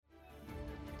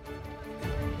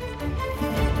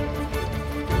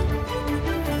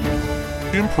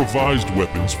Improvised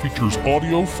Weapons features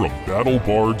audio from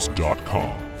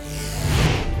BattleBards.com.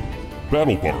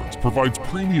 BattleBards provides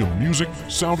premium music,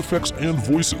 sound effects, and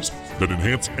voices that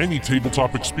enhance any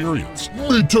tabletop experience.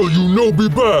 Me tell you no be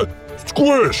bad.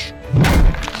 Squish!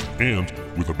 And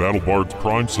with a BattleBards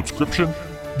Prime subscription,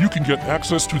 you can get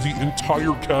access to the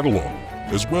entire catalog,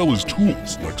 as well as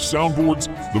tools like soundboards,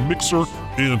 the mixer,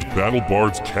 and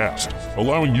BattleBards Cast,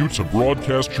 allowing you to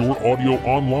broadcast your audio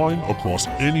online across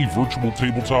any virtual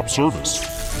tabletop service.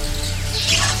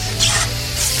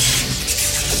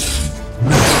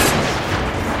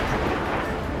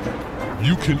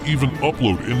 You can even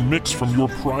upload and mix from your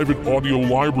private audio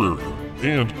library.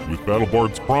 And with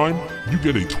BattleBards Prime, you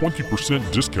get a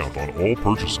 20% discount on all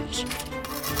purchases.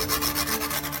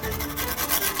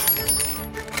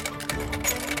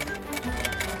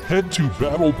 Head to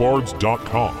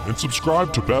BattleBards.com and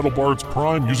subscribe to BattleBards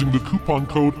Prime using the coupon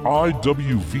code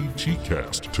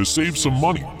IWVTcast to save some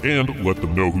money and let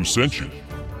them know who sent you.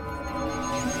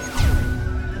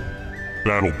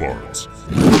 BattleBards.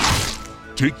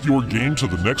 Take your game to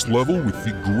the next level with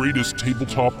the greatest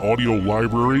tabletop audio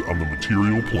library on the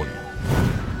material plane.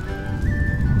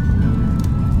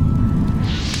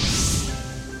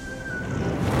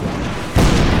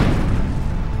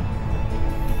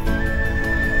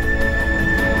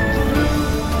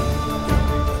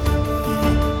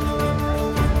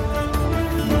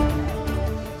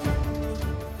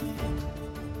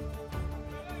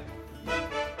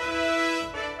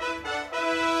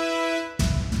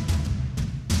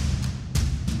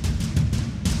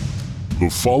 The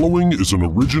following is an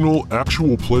original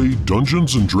actual play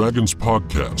Dungeons & Dragons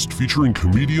podcast featuring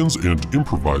comedians and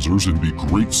improvisers in the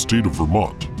great state of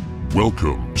Vermont.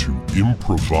 Welcome to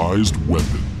Improvised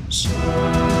Weapons.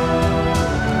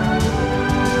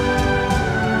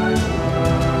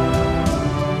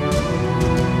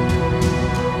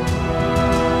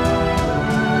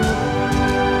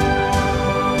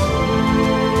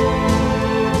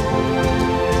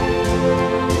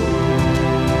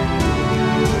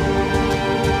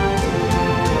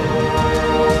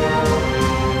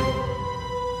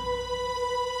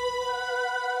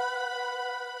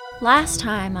 Last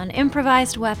time on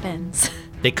Improvised Weapons.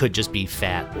 They could just be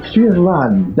fat.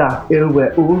 Fyrland dat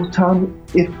ilwe ultan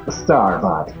if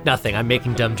starvad. Nothing, I'm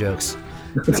making dumb jokes.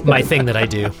 It's my thing that I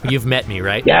do. You've met me,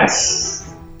 right?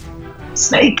 Yes!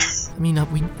 Snakes! I mean,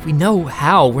 we know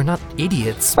how. We're not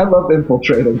idiots. I love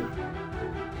infiltrating.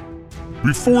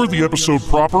 Before the episode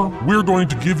proper, we're going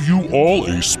to give you all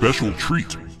a special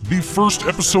treat. The first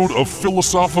episode of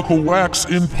Philosophical Wax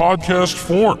in podcast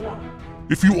form.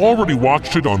 If you already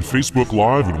watched it on Facebook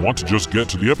Live and want to just get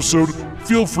to the episode,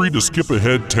 feel free to skip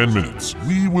ahead 10 minutes.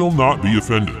 We will not be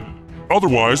offended.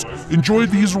 Otherwise, enjoy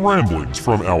these ramblings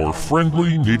from our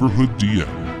friendly neighborhood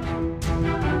DM.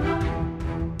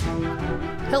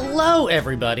 Hello,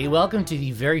 everybody. Welcome to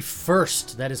the very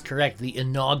first, that is correct, the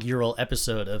inaugural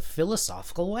episode of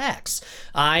Philosophical Wax.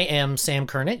 I am Sam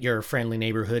Kernet, your friendly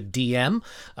neighborhood DM,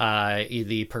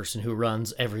 the person who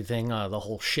runs everything, the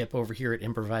whole ship over here at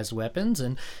Improvised Weapons.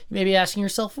 And you may be asking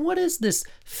yourself, what is this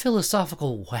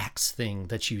philosophical wax thing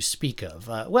that you speak of?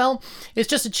 Well, it's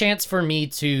just a chance for me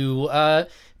to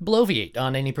bloviate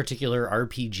on any particular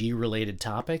RPG-related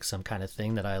topic, some kind of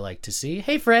thing that I like to see.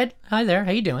 Hey, Fred. Hi there.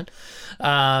 How you doing?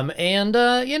 And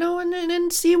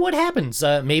see what happens.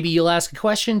 Maybe you'll ask a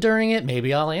question during it.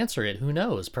 Maybe I'll answer it. Who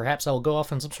knows? Perhaps I'll go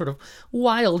off on some sort of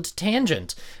wild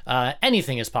tangent.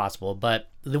 Anything is possible, but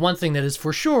the one thing that is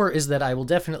for sure is that I will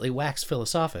definitely wax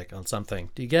philosophic on something.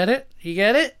 Do you get it? You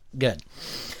get it? Good.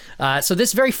 So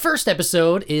this very first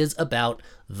episode is about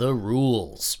the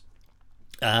rules.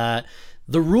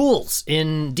 The rules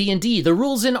in D&D, the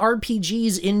rules in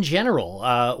RPGs in general.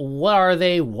 What are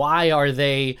they? Why are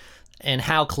they? And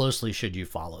how closely should you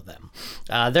follow them?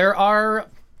 There are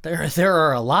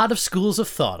a lot of schools of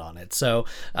thought on it, so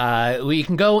we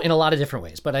can go in a lot of different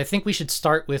ways. But I think we should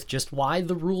start with just why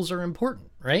the rules are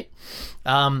important, right?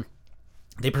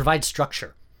 They provide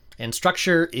structure, and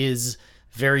structure is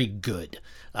very good.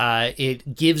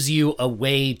 It gives you a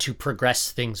way to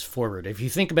progress things forward. If you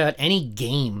think about any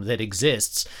game that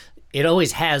exists, it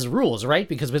always has rules, right?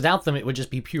 Because without them, it would just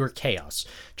be pure chaos.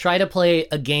 Try to play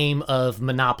a game of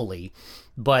Monopoly,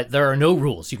 but there are no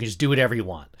rules. You can just do whatever you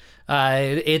want.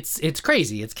 It's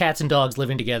crazy. It's cats and dogs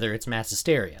living together. It's mass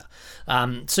hysteria.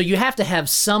 So you have to have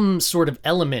some sort of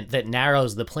element that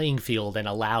narrows the playing field and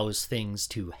allows things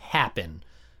to happen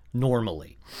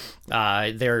normally.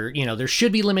 There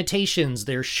should be limitations.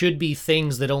 There should be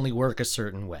things that only work a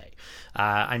certain way.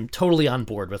 I'm totally on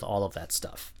board with all of that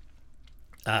stuff.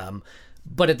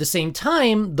 But at the same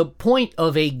time, the point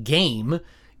of a game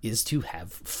is to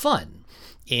have fun.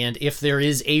 And if there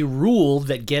is a rule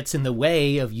that gets in the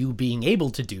way of you being able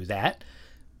to do that,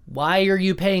 why are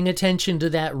you paying attention to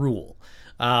that rule?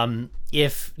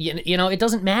 If, it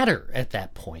doesn't matter at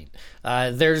that point.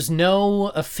 There's no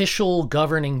official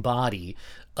governing body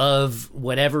of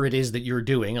whatever it is that you're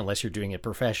doing, unless you're doing it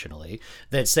professionally,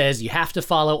 that says you have to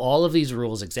follow all of these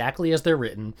rules exactly as they're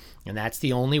written, and that's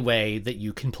the only way that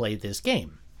you can play this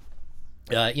game.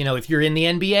 If you're in the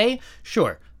NBA,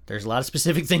 sure, there's a lot of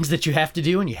specific things that you have to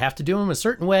do, and you have to do them a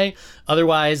certain way,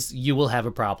 otherwise you will have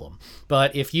a problem.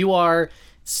 But if you are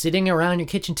sitting around your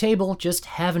kitchen table just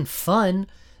having fun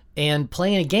and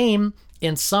playing a game,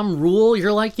 and some rule,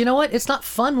 you're like, you know what, it's not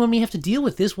fun when we have to deal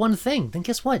with this one thing, then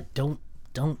guess what? Don't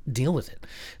deal with it.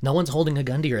 No one's holding a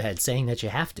gun to your head saying that you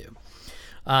have to.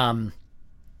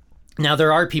 Now,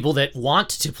 there are people that want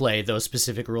to play those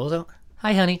specific rules. Oh,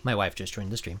 hi, honey. My wife just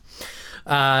joined the stream.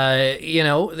 And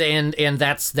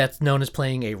that's known as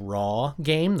playing a raw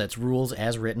game. That's rules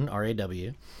as written,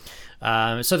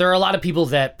 RAW. So there are a lot of people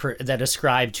that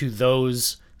ascribe to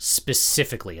those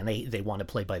specifically, and they want to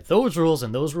play by those rules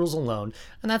and those rules alone,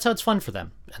 and that's how it's fun for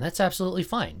them. And that's absolutely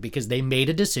fine, because they made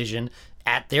a decision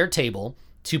at their table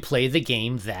to play the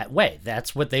game that way.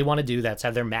 That's what they want to do. That's how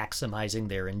they're maximizing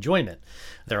their enjoyment.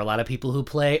 There are a lot of people who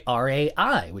play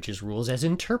RAI, which is rules as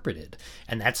interpreted,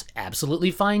 and that's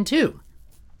absolutely fine too.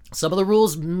 Some of the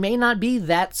rules may not be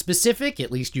that specific,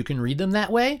 at least you can read them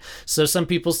that way. So some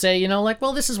people say,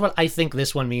 well, this is what I think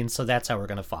this one means, so that's how we're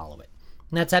going to follow it.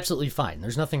 And that's absolutely fine.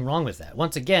 There's nothing wrong with that.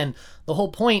 Once again, the whole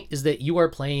point is that you are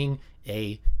playing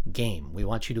a game. We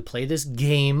want you to play this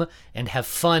game and have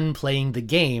fun playing the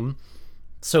game.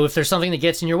 So if there's something that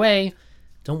gets in your way,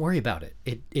 don't worry about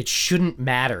it. It shouldn't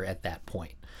matter at that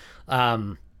point.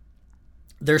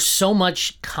 There's so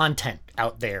much content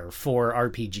out there for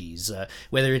RPGs,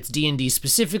 whether it's D&D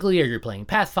specifically, or you're playing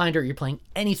Pathfinder, or you're playing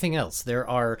anything else. There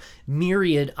are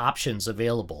myriad options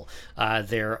available.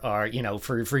 There are,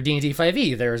 for D&D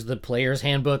 5e, there's the Player's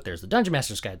Handbook, there's the Dungeon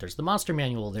Master's Guide, there's the Monster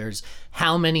Manual, there's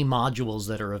how many modules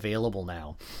that are available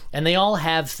now. And they all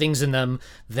have things in them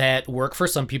that work for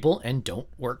some people and don't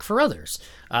work for others.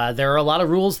 There are a lot of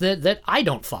rules that I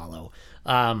don't follow.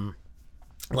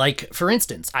 Like, for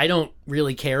instance, I don't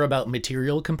really care about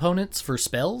material components for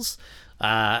spells.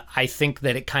 I think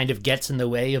that it kind of gets in the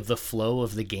way of the flow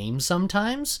of the game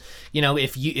sometimes.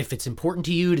 If it's important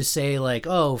to you to say, like,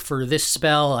 oh, for this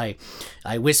spell,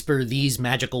 I whisper these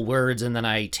magical words, and then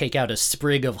I take out a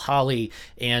sprig of holly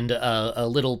and a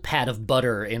little pat of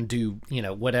butter and do,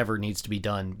 whatever needs to be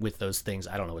done with those things.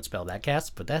 I don't know what spell that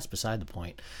casts, but that's beside the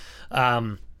point.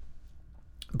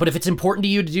 But if it's important to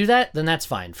you to do that, then that's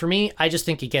fine. For me, I just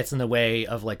think it gets in the way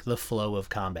of, like, the flow of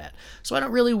combat. So I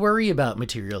don't really worry about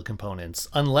material components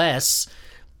unless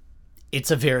it's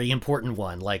a very important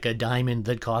one, like a diamond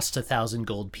that costs 1,000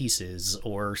 gold pieces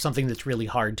or something that's really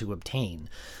hard to obtain.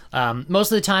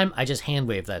 Most of the time, I just hand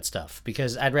wave that stuff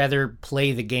because I'd rather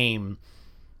play the game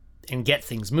and get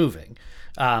things moving.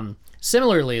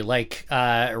 Similarly, like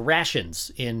rations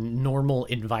in normal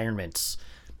environments.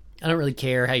 I don't really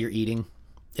care how you're eating.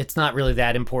 It's not really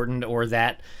that important or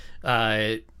that,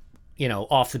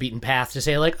 off the beaten path to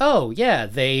say, like, oh, yeah,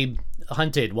 they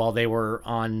hunted while they were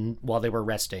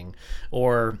resting,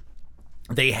 or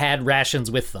they had rations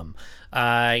with them.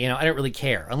 I don't really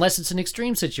care unless it's an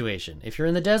extreme situation. If you're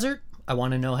in the desert, I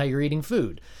want to know how you're eating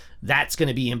food. That's going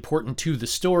to be important to the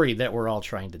story that we're all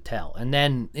trying to tell. And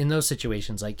then in those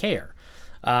situations, I care.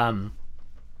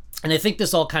 And I think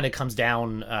this all kind of comes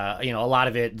down, a lot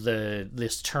of it,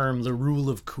 this term, the rule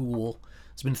of cool,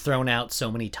 has been thrown out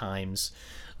so many times.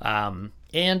 And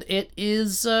it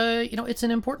is, it's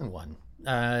an important one.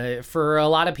 For a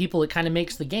lot of people, it kind of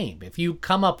makes the game. If you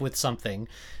come up with something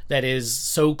that is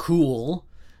so cool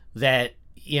that,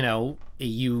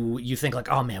 you think like,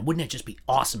 oh man, wouldn't it just be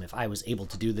awesome if I was able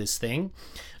to do this thing?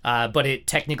 But it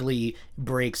technically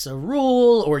breaks a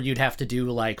rule, or you'd have to do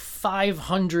like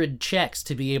 500 checks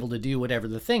to be able to do whatever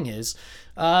the thing is.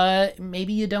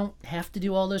 Maybe you don't have to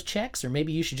do all those checks, or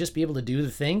maybe you should just be able to do the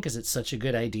thing because it's such a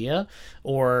good idea.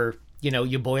 Or,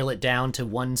 you boil it down to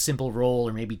one simple roll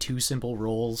or maybe two simple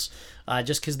rolls,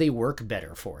 just because they work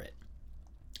better for it.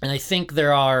 And I think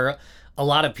there are a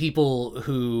lot of people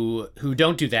who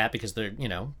don't do that because they're,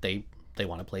 they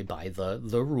want to play by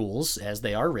the rules as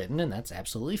they are written, and that's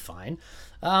absolutely fine.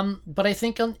 But I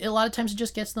think a lot of times it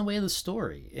just gets in the way of the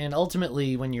story. And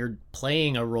ultimately, when you're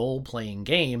playing a role-playing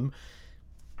game,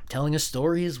 telling a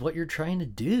story is what you're trying to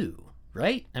do,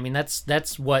 right? I mean,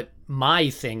 that's what my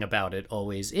thing about it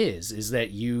always is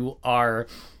that you are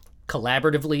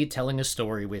collaboratively telling a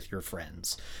story with your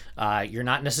friends. You're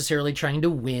not necessarily trying to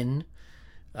win.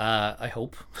 I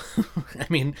hope. I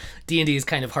mean, D&D is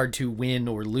kind of hard to win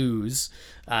or lose.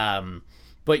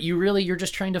 But you're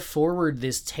just trying to forward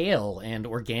this tale and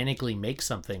organically make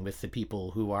something with the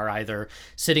people who are either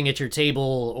sitting at your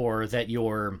table or that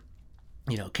you're,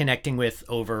 connecting with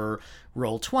over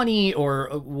Roll20 or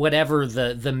whatever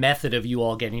the method of you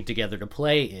all getting together to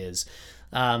play is.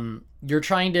 You're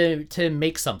trying to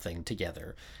make something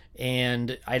together.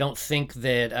 And I don't think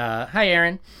that, hi,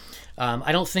 Aaron.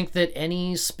 I don't think that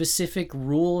any specific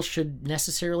rule should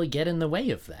necessarily get in the way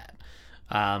of that.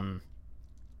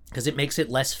 Because it makes it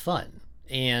less fun.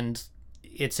 And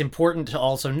it's important to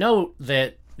also note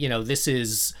that, this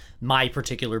is my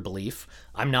particular belief.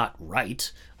 I'm not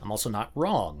right. I'm also not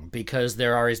wrong, because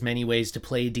there are as many ways to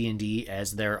play D&D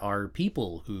as there are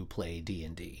people who play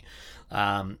D&D.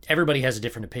 Everybody has a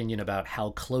different opinion about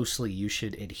how closely you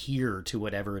should adhere to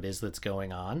whatever it is that's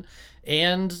going on.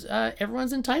 And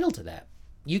everyone's entitled to that.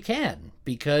 You can,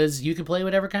 because you can play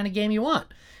whatever kind of game you want.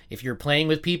 If you're playing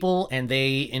with people and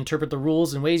they interpret the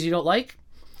rules in ways you don't like,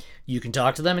 you can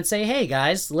talk to them and say, hey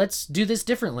guys, let's do this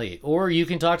differently. Or you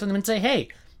can talk to them and say, hey,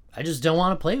 I just don't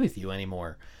want to play with you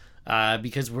anymore,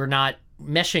 because we're not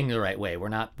meshing the right way. We're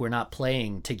not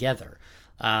playing together.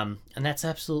 And that's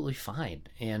absolutely fine.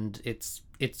 And it's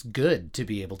good to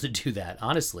be able to do that,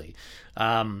 honestly.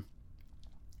 I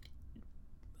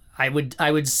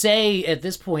would say at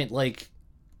this point, like,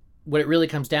 what it really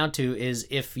comes down to is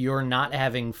if you're not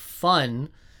having fun,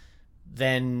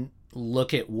 then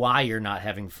look at why you're not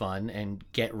having fun and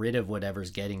get rid of whatever's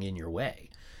getting in your way.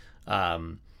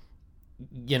 There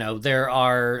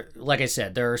are, like I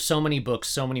said, there are so many books,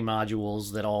 so many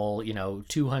modules that all,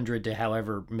 200 to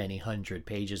however many hundred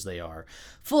pages they are,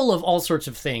 full of all sorts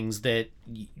of things that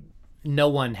no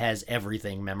one has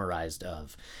everything memorized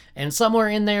of. And somewhere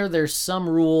in there, there's some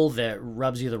rule that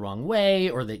rubs you the wrong way,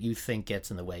 or that you think gets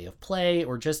in the way of play,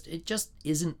 or it just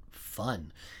isn't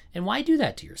fun. And why do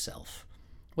that to yourself?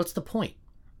 What's the point?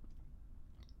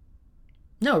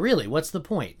 No, really, what's the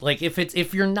point? Like,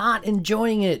 if you're not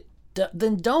enjoying it,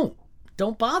 then don't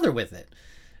bother with it.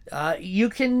 You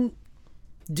can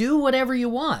do whatever you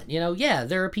want.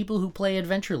 There are people who play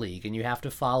Adventure League, and you have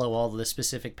to follow all the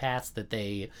specific paths that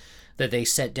they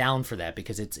set down for that,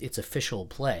 because it's official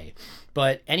play.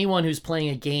 But anyone who's playing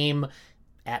a game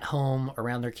at home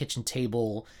around their kitchen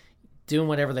table, doing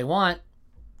whatever they want,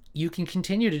 you can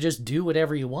continue to just do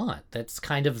whatever you want. That's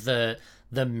kind of the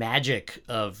magic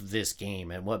of this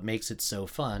game and what makes it so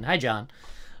fun. Hi, John.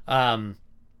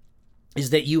 Is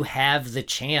that you have the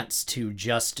chance to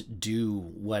just do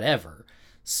whatever.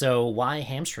 So why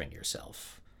hamstring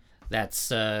yourself?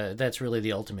 That's really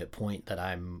the ultimate point that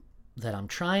I'm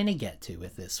trying to get to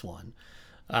with this one.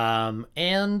 You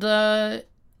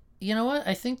know what?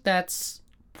 I think that's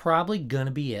probably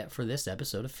gonna be it for this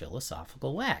episode of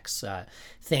Philosophical Wax.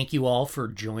 Thank you all for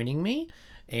joining me.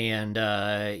 And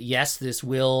yes, this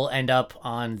will end up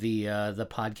on the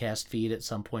podcast feed at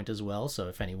some point as well. So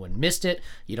if anyone missed it,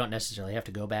 you don't necessarily have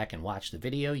to go back and watch the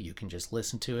video. You can just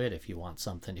listen to it if you want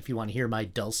something. If you want to hear my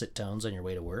dulcet tones on your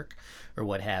way to work or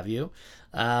what have you.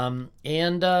 And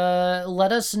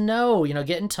let us know.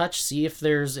 Get in touch. See if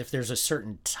there's a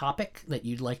certain topic that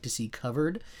you'd like to see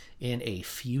covered in a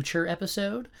future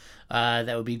episode.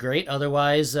 That would be great.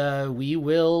 Otherwise, we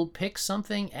will pick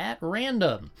something at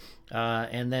random.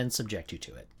 And then subject you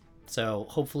to it. So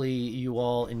hopefully you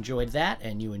all enjoyed that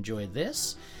and you enjoyed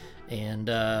this. And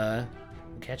we'll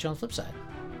catch you on the flip side.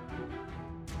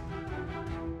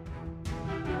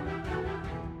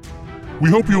 We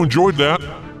hope you enjoyed that.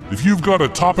 If you've got a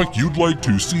topic you'd like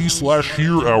to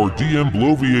see/hear our DM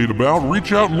bloviate about,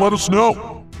 reach out and let us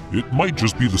know. It might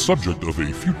just be the subject of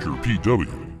a future PW.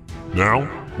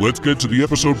 Now, let's get to the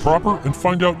episode proper and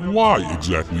find out why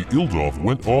exactly Ildov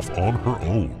went off on her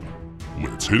own.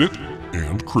 Let's hit it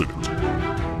and crit it.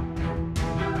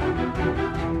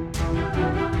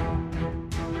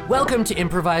 Welcome to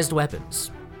Improvised Weapons.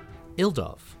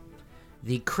 Ildov.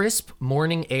 The crisp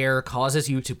morning air causes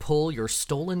you to pull your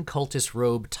stolen cultist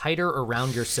robe tighter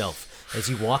around yourself as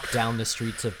you walk down the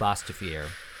streets of Bastafier.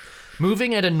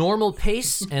 Moving at a normal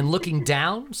pace and looking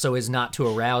down so as not to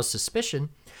arouse suspicion,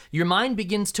 your mind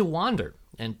begins to wander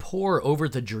and pore over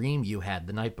the dream you had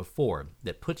the night before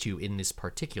that put you in this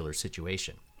particular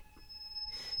situation.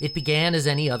 It began as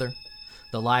any other.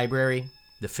 The library,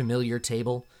 the familiar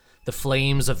table, the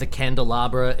flames of the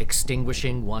candelabra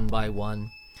extinguishing one by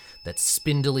one, that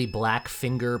spindly black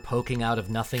finger poking out of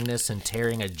nothingness and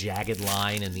tearing a jagged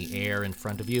line in the air in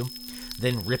front of you,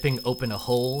 then ripping open a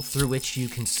hole through which you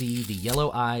can see the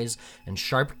yellow eyes and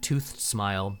sharp-toothed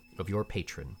smile of your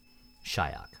patron,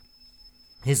 Shyok.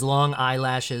 His long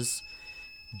eyelashes,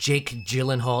 Jake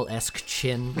Gyllenhaal-esque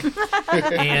chin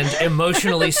and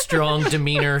emotionally strong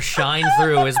demeanor shine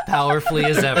through as powerfully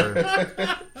as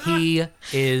ever. He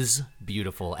is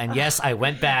beautiful. And yes, I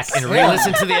went back and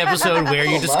re-listened to the episode where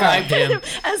you described him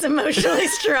As emotionally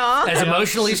strong. as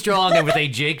emotionally strong and with a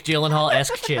Jake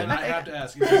Gyllenhaal-esque chin. I have to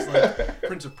ask, is this like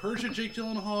Prince of Persia Jake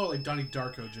Gyllenhaal or like Donnie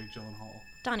Darko Jake Gyllenhaal?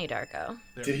 Donnie Darko.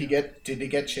 Did he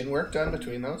get chin work done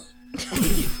between those?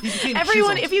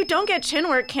 Everyone, if you don't get chin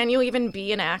work, can you even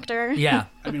be an actor? Yeah,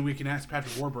 I mean, we can ask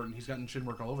Patrick Warburton. He's gotten chin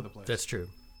work all over the place. that's true.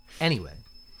 Anyway.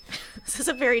 This is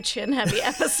a very chin-heavy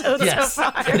episode Yes, so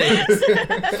far. it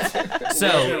is.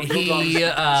 So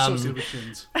Associated with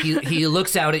chins. he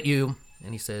looks out at you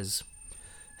and he says,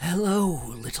 "Hello,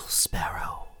 little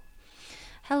sparrow.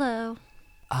 Hello.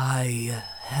 I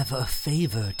have a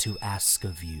favor to ask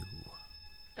of you.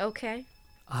 Okay.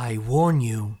 I warn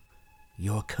you,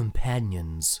 your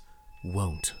companions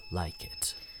won't like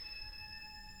it.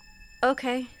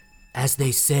 Okay. As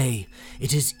they say,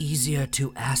 it is easier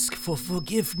to ask for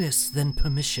forgiveness than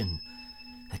permission.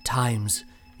 At times,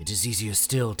 it is easier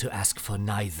still to ask for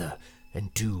neither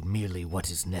and do merely what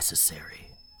is necessary.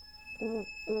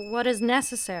 What is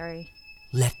necessary?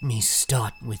 Let me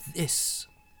start with this.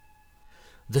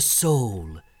 The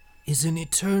soul is an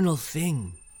eternal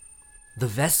thing. The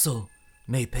vessel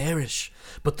may perish,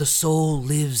 but the soul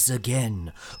lives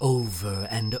again, over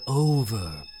and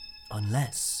over,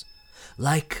 unless,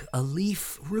 like a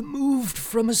leaf removed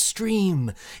from a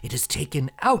stream, it is taken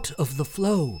out of the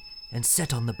flow and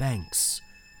set on the banks.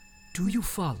 Do you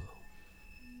follow?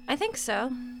 I think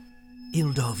so.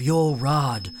 Ildov, your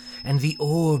rod and the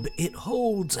orb it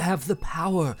holds have the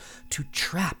power to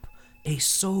trap a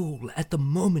soul at the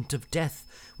moment of death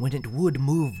when it would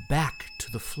move back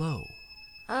to the flow.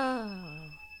 Oh,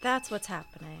 that's what's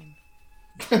happening.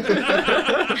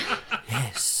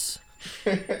 Yes.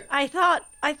 I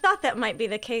thought that might be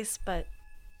the case, but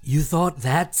You thought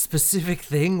that specific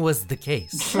thing was the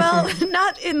case. well,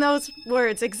 not in those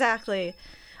words exactly.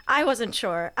 I wasn't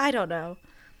sure. I don't know.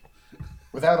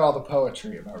 Without all the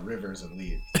poetry about rivers and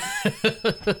leaves.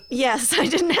 Yes, I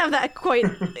didn't have that quite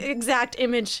exact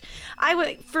image.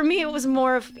 For me, it was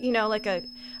more of, like a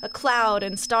cloud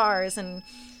and stars, and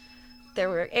there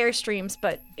were airstreams,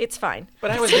 but it's fine.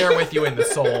 But I was there with you in the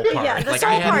soul part. Yeah, the Like, soul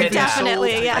I had part hit that.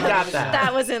 definitely. Yeah, I got that.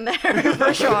 That was in there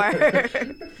for sure.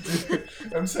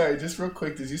 I'm sorry, just real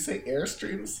quick, did you say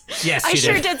Airstreams? Yes, I you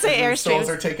sure did. did say Souls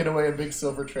are airstreams. taken away in big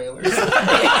silver trailers.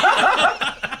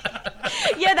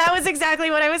 Yeah, that was exactly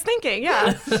what I was thinking.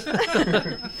 Yeah,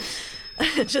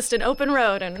 just an open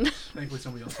road and. Thankfully,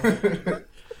 somebody else. Saw it.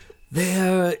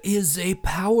 There is a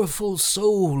powerful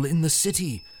soul in the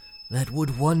city that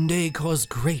would one day cause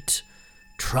great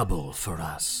trouble for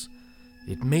us.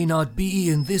 It may not be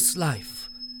in this life.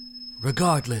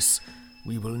 Regardless,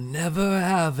 we will never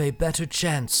have a better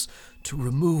chance to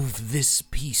remove this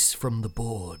piece from the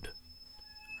board.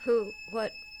 Who?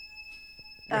 What?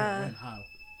 When, how?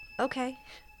 Okay.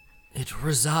 It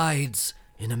resides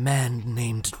in a man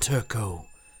named Turco.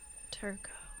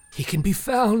 Turco. He can be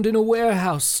found in a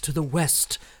warehouse to the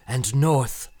west and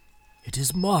north. It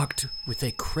is marked with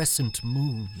a crescent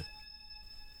moon.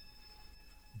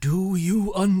 Do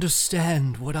you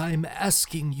understand what I'm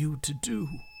asking you to do?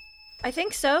 I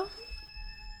think so.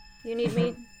 You need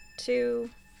me to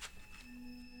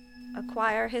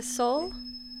acquire his soul?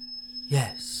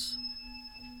 Yes.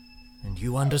 And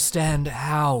you understand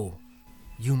how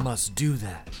you must do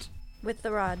that? With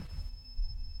the rod.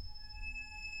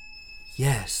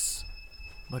 Yes.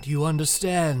 But you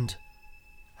understand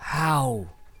how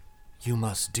you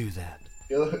must do that.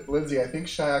 Lindsay, I think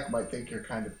Shayak might think you're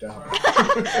kind of dumb.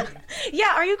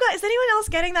 Yeah, are you guys? Is anyone else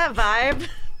getting that vibe?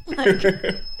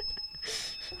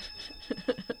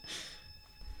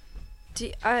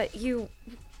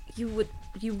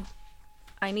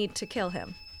 I need to kill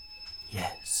him.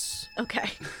 Yes.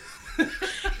 Okay.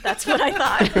 That's what I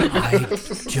thought.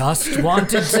 I just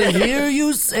wanted to hear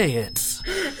you say it.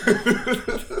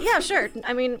 Yeah, sure.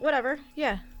 I mean, whatever.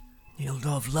 Yeah.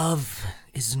 Ildov, love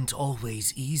isn't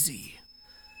always easy.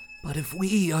 But if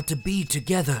we are to be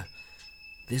together,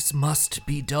 this must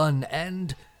be done,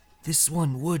 and this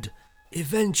one would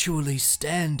eventually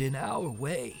stand in our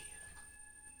way.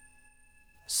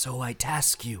 So I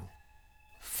task you,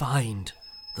 find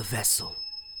the vessel,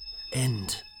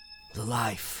 end the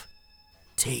life,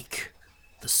 take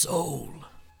the soul.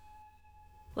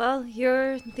 Well,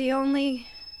 you're the only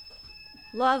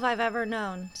love I've ever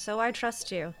known, so I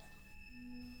trust you.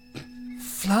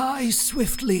 Fly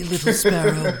swiftly, little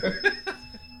sparrow,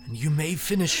 and you may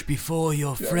finish before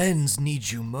your friends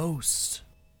need you most.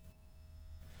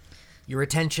 Your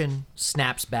attention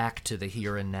snaps back to the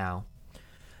here and now.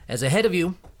 As ahead of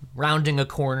you, rounding a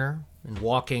corner and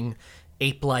walking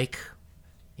ape-like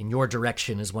in your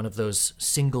direction is one of those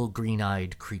single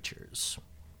green-eyed creatures.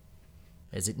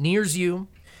 As it nears you,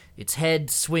 its head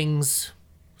swings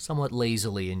somewhat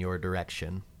lazily in your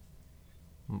direction.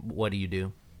 What do you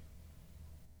do?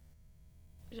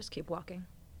 Just keep walking.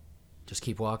 Just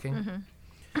keep walking?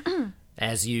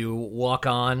 As you walk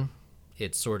on,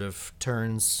 it sort of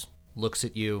turns, looks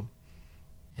at you,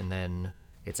 and then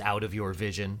it's out of your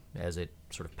vision as it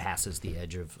sort of passes the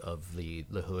edge of the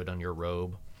hood on your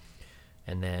robe.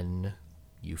 And then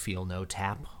you feel no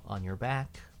tap on your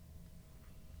back.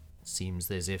 Seems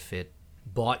as if it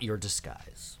bought your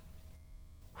disguise.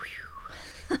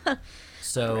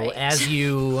 So Right. as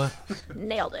you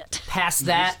Nailed it. pass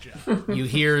that, you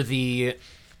hear the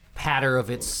patter of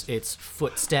its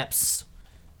footsteps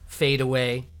fade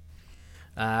away.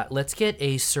 Let's get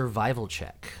a survival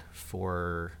check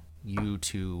for you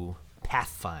to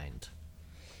pathfind.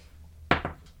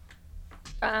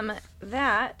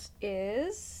 That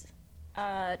is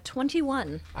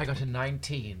 21. I got a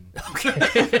 19.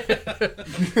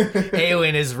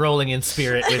 Eowyn is rolling in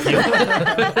spirit with you.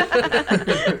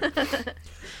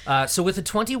 So with a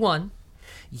 21,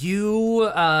 you,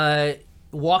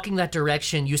 walking that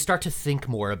direction, you start to think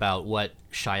more about what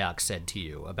Shyok said to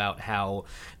you, about how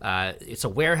it's a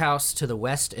warehouse to the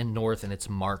west and north, and it's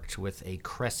marked with a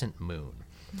crescent moon.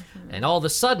 And all of a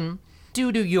sudden,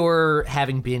 due to your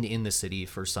having been in the city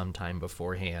for some time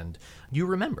beforehand, you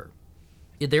remember.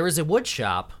 There is a wood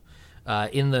shop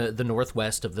in the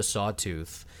northwest of the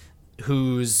Sawtooth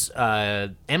whose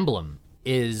emblem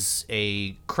is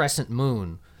a crescent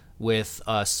moon with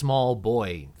a small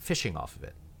boy fishing off of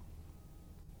it.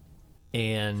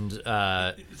 And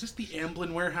Is this the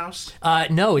Amblin warehouse?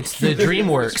 no, it's the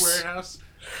DreamWorks, This warehouse?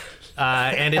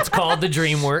 and it's called the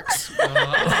DreamWorks.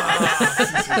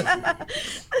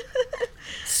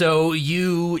 So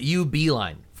you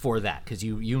beeline for that because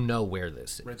you know where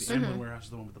this is. Right, the Amblin warehouse is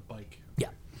the one with the bike. Yeah.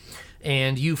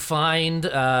 And you find,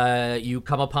 you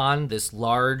come upon this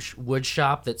large wood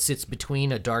shop that sits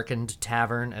between a darkened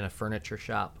tavern and a furniture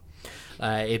shop.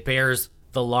 It bears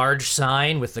the large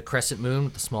sign with the crescent moon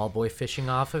with the small boy fishing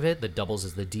off of it that doubles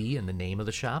as the D and the name of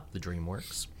the shop, the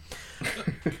DreamWorks.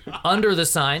 Under the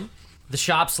sign, the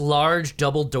shop's large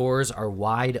double doors are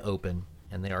wide open,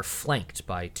 and they are flanked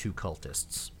by 2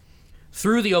 cultists.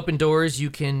 Through the open doors, you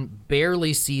can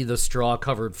barely see the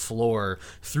straw-covered floor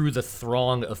through the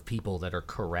throng of people that are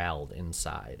corralled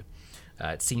inside.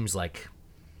 It seems like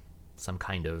some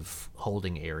kind of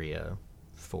holding area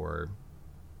for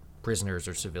prisoners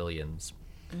or civilians.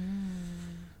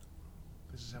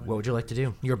 This is how What would you like to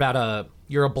do?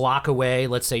 You're a block away.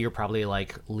 Let's say you're probably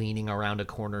like leaning around a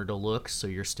corner to look, so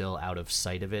you're still out of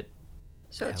sight of it.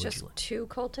 So it's would just you like- 2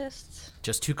 cultists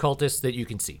Just 2 cultists that you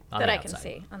can see on that the I outside. can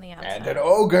see on the outside. And an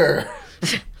ogre.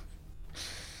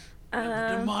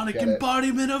 demonic Get it.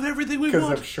 embodiment of everything we Because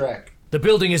want. of Shrek. The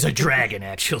building is a dragon,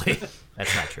 actually.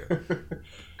 That's not true.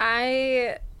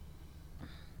 I'm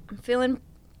feeling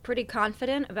pretty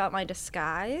confident about my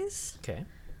disguise. Okay.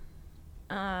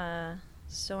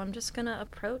 So I'm just gonna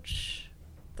approach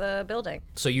the building.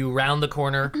 So you round the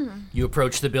corner, you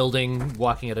approach the building,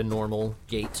 walking at a normal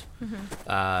gait,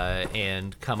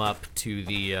 and come up to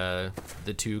the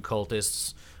 2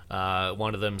 cultists.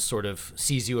 One of them sort of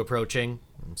sees you approaching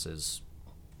and says,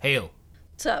 "Hail."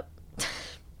 What's up?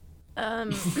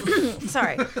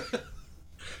 Sorry.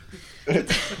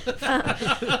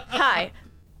 Hi.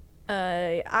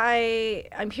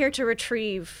 I'm here to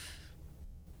retrieve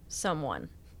someone.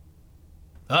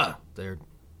 Ah, they're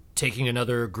taking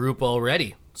another group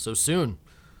already, so soon.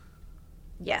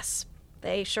 Yes,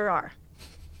 they sure are.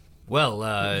 Well,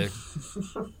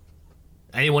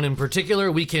 anyone in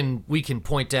particular? We can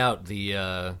point out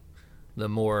the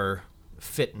more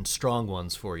fit and strong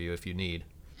ones for you if you need.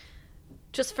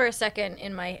 Just for a second,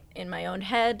 in my own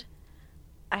head,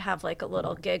 I have like a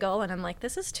little giggle, and I'm like,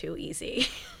 "This is too easy."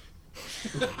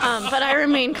 But I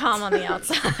remain calm on the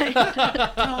outside.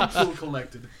 I'm cool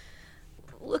collected.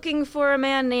 Looking for a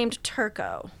man named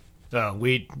Turco. Oh,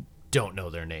 we don't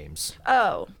know their names.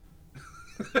 Oh.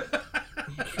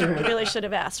 I really should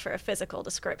have asked for a physical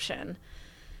description.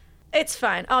 It's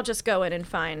fine. I'll just go in and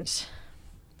find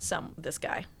this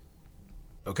guy.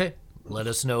 Okay. Let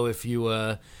us know if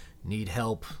you need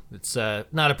help. It's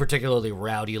not a particularly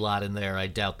rowdy lot in there. I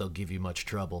doubt they'll give you much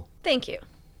trouble. Thank you.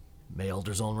 May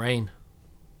Elder's own reign.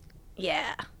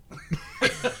 Yeah.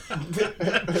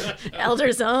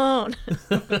 Elder's own.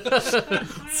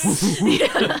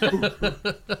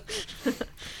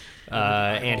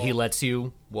 And he lets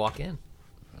you walk in.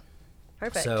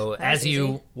 Perfect. So That's as you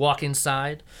easy. walk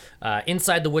inside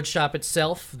the wood shop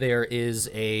itself, there is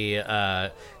a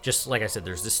just like I said,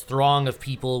 there's this throng of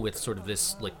people with sort of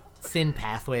this like thin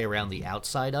pathway around the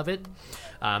outside of it.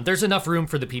 There's enough room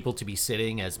for the people to be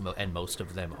sitting, and most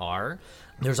of them are.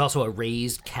 There's also a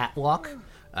raised catwalk,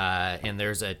 and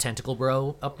there's a tentacle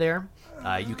bro up there.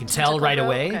 You can tell right bro?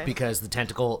 away Okay. because the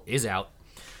tentacle is out,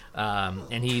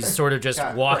 and he's sort of just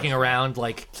walking around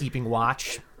like keeping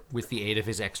watch with the aid of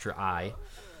his extra eye.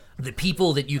 The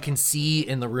people that you can see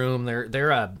in the room,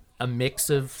 they're a mix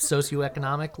of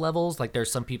socioeconomic levels. Like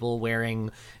there's some people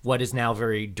wearing what is now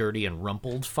very dirty and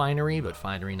rumpled finery, but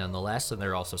finery nonetheless. And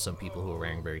there are also some people who are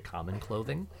wearing very common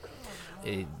clothing.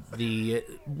 The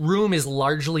room is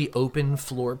largely open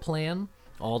floor plan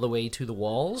all the way to the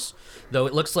walls, though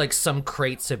it looks like some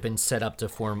crates have been set up to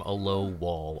form a low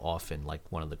wall off in like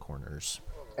one of the corners.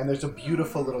 And there's a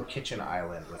beautiful little kitchen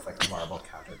island with like a marble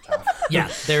countertop. Yeah,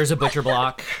 there's a butcher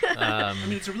block. I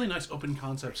mean, it's a really nice open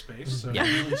concept space, so you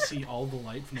really see all the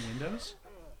light from the windows.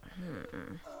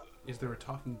 Is there a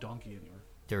talking donkey anywhere?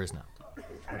 There is not.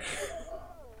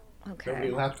 Okay. Nobody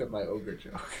laughed at my ogre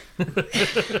joke.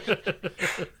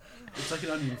 It's like an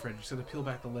onion, Fred. You just gotta peel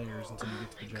back the layers until you get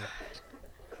to the joke.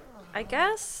 I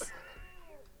guess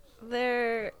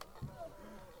there.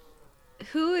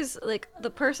 Who is like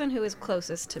the person who is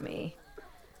closest to me?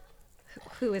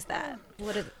 Who is that?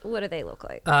 What do they look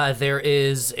like? There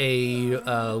is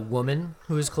a woman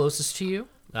who is closest to you.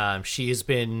 She has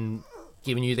been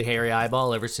giving you the hairy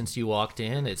eyeball ever since you walked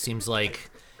in. It seems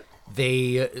like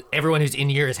everyone who's in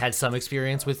here has had some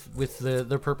experience with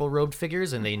the purple robed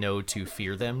figures, and they know to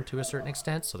fear them to a certain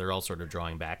extent. So they're all sort of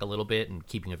drawing back a little bit and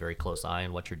keeping a very close eye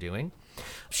on what you're doing.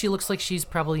 She looks like she's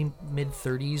probably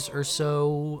mid-30s or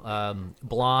so,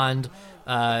 blonde,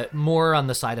 more on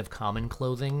the side of common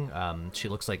clothing. She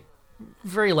looks like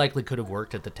very likely could have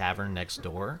worked at the tavern next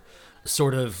door.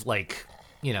 Sort of like,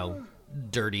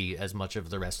 dirty as much of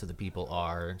the rest of the people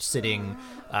are, sitting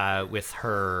with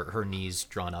her knees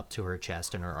drawn up to her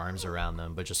chest and her arms around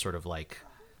them, but just sort of like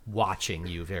watching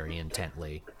you very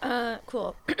intently.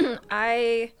 Cool.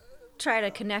 I try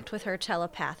to connect with her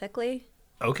telepathically.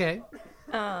 Okay.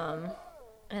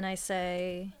 And I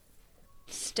say,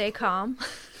 stay calm.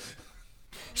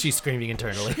 She's screaming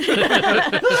internally.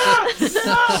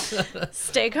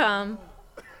 Stay calm.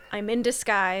 I'm in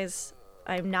disguise.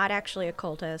 I'm not actually a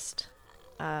cultist.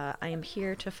 I am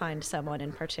here to find someone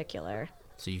in particular.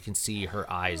 So you can see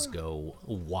her eyes go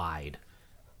wide,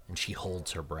 and she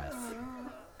holds her breath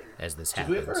as this Did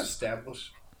happens. we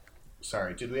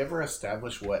ever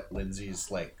establish what Lindsay's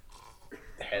like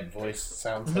head voice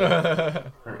sounds like?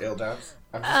 Or Ildov's?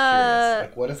 I'm just curious.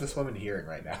 Like, what is this woman hearing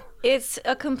right now? It's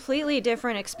a completely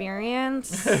different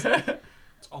experience.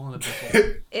 It's all in a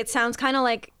bit. It sounds kind of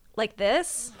like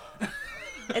this.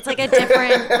 It's like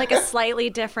a slightly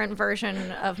different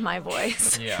version of my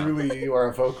voice. Yeah. Truly, you are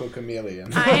a vocal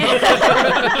chameleon.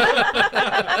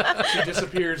 She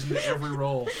disappears into every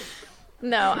role.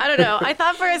 No, I don't know. I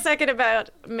thought for a second about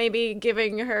maybe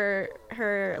giving her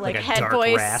like Like a head dark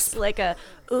voice, rasp? like a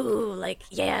ooh, like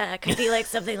yeah, it could be like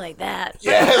something like that.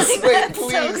 Yes, wait, That's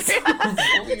please.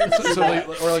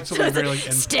 Something very like.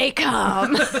 Stay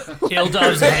calm.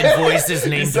 Ildov's head voice is You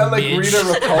named sound like Midge, Rita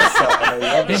Repulsa. And I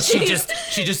love and it. she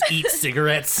just eats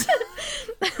cigarettes.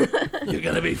 You're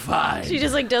gonna be fine. She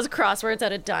just like does crosswords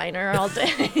at a diner all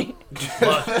day.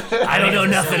 I don't know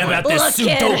nothing about this Look,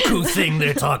 kid. Sudoku thing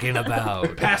they're talking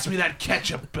about. Pass me that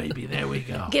ketchup, baby. There we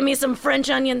go. Give me some French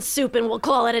onion soup and we'll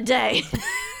call it a day.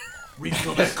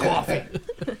 Refill that coffee.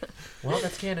 Well,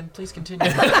 that's canon. Please continue.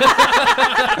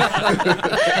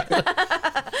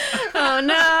 Oh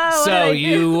no. what So did I do?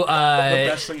 you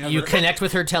best thing you ever. connect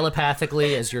with her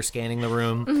telepathically as you're scanning the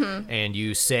room, and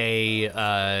you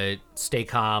say, "Stay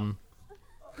calm.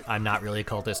 I'm not really a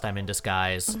cultist. I'm in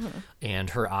disguise." And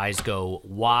her eyes go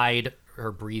wide.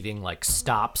 Her breathing like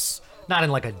stops, not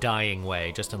in like a dying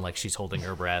way, just in like she's holding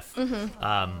her breath.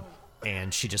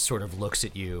 And she just sort of looks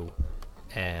at you,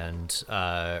 and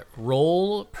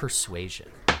roll persuasion.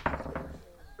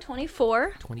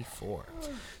 24. 24.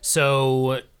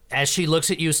 So as she looks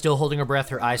at you, still holding her breath,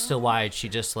 her eyes still wide, she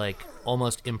just like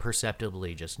almost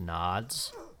imperceptibly just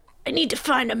nods. I need to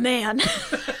find a man.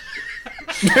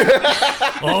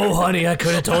 Oh, honey, I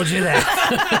could have told you that.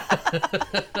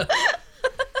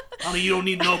 Honey, you don't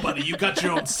need nobody. You got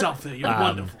your own self there. You're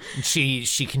wonderful. She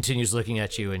continues looking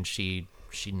at you, and she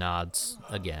nods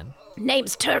again.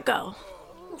 Name's Turco.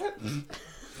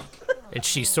 And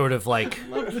she sort of like,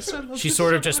 she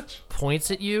sort of just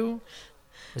points at you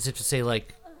as if to say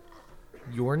like,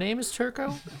 your name is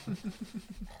Turco?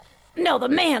 No, the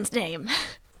man's name.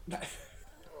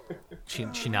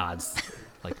 She nods.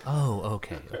 Like, oh,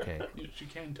 okay. She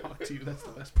can talk to you. That's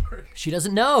the best part. She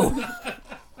doesn't know.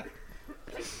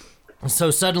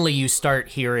 So suddenly you start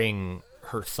hearing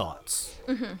her thoughts.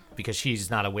 Because she's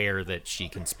not aware that she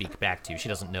can speak back to you. She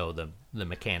doesn't know the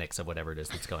mechanics of whatever it is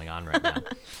that's going on right now.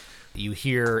 You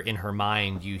hear in her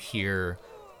mind,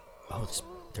 oh,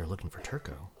 they're looking for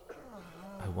Turco.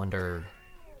 I wonder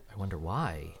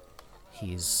why.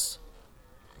 He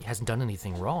hasn't done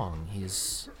anything wrong.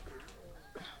 He's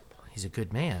a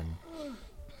good man.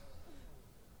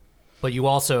 But you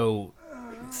also,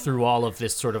 through all of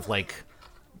this sort of like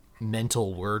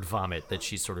mental word vomit that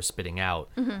she's sort of spitting out,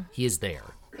 he is there.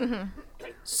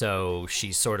 So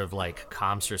she sort of like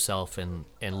calms herself and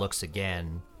looks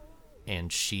again,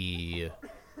 and she,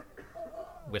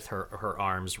 with her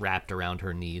arms wrapped around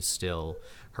her knees still,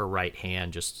 her right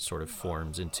hand just sort of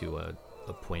forms into a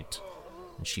point,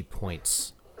 and she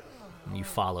points, and you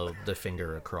follow the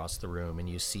finger across the room, and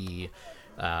you see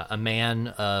a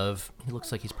man he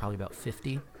looks like he's probably about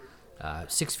 50,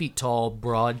 6 feet tall,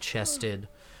 broad-chested.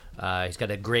 He's got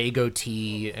a gray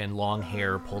goatee and long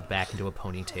hair pulled back into a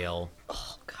ponytail.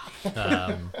 Oh,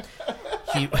 God.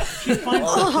 Did you find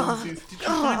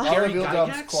All Gary of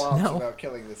Ildov's Gygax? qualms No. about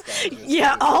killing this guy.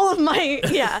 Yeah, all of my,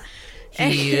 yeah.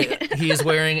 He is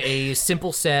wearing a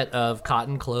simple set of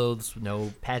cotton clothes,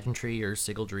 no pageantry or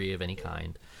sigildry of any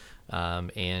kind.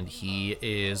 And he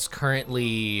is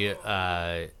currently,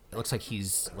 it looks like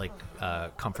he's like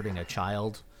comforting a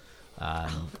child.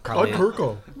 Probably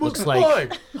Turco. looks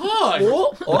like Hi!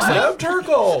 I'm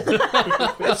Turco.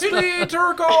 It's me,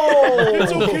 Turco.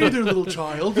 It's okay there, little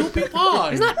child. You'll be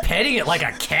fine. he's not petting it like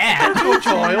a cat.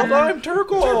 Child, I'm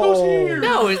Turco. Turco's here.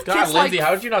 No, it's God, it's Lindsay, like,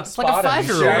 how did you not like a spot him?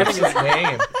 He's 5-year-old. shouting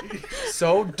his name.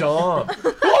 So dumb.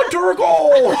 Oh,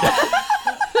 Turco!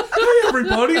 Hey,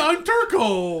 everybody, I'm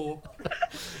Turco.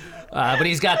 but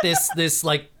he's got this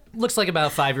like looks like about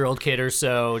a 5-year-old kid or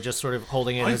so, just sort of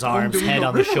holding it in his arms, head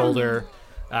on the shoulder.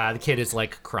 The kid is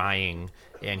like crying,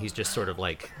 and he's just sort of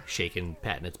like shaking,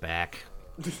 patting its back.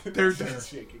 There.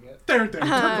 Shaking it. There.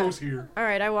 Turco's here. All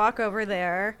right, I walk over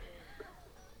there,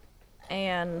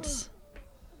 and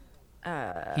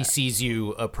He sees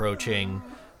you approaching,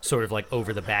 sort of like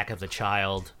over the back of the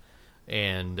child,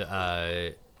 and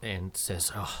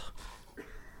says, "Oh,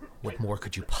 what more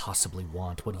could you possibly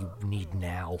want? What do you need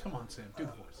now?" Come on, Sam. Do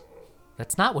the voice.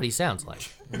 That's not what he sounds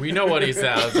like. We know what he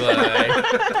sounds like.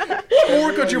 What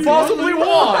more could you possibly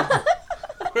want?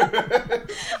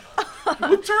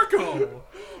 With Turco.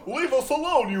 Leave us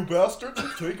alone, you bastards!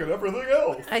 You've taken everything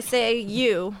else. I say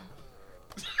you.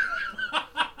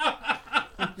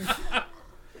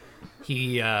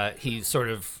 He sort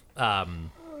of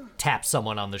taps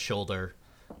someone on the shoulder.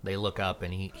 They look up,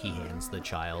 and he hands the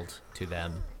child to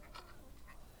them.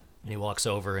 And he walks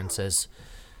over and says,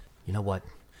 "You know what?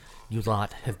 You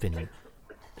lot have been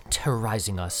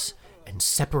terrorizing us and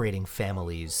separating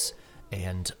families,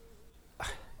 and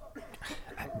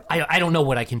I don't know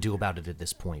what I can do about it at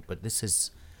this point, but this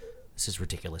is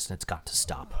ridiculous, and it's got to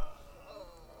stop.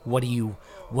 What do you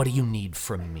need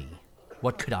from me?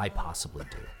 What could I possibly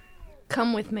do?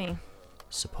 Come with me.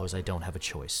 Suppose I don't have a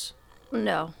choice."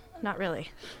 No, not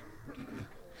really.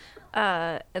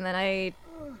 And then I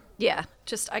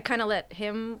kind of let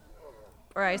him,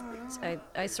 or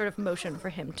I sort of motion for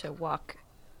him to walk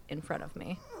in front of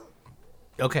me.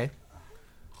 Okay.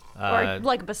 Or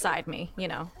like beside me, you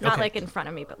know. Not okay. like in front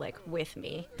of me, but like with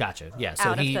me. Gotcha. Yeah. So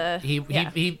Out of he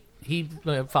the- he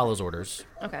follows orders.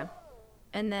 Okay.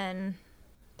 And then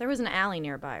there was an alley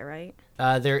nearby, right?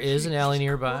 There is an alley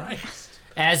nearby.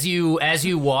 As you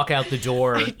walk out the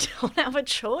door, I don't have a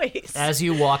choice. as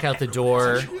you walk out the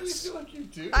door, I feel like you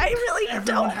do. I really Everyone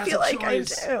don't has feel a like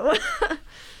choice. I do.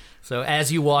 so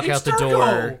as you walk It's out the Turco!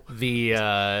 door,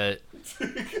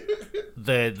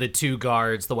 the two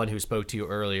guards, the one who spoke to you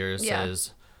earlier, Yeah.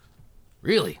 says,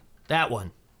 "Really? That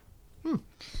one?"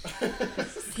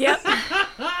 Yep.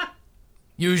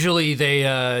 Usually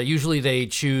they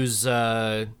choose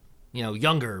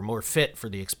younger, more fit for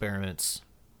the experiments.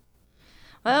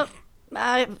 Well,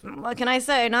 what can I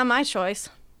say? Not my choice.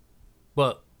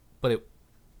 But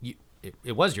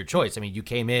it was your choice. I mean, you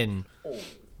came in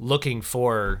looking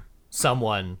for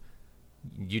someone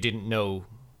you didn't know.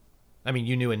 I mean,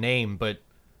 you knew a name, but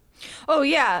Oh,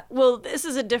 yeah. Well, this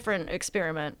is a different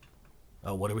experiment.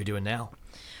 oh, what are we doing now?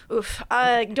 Oof.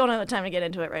 I don't have the time to get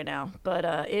into it right now, but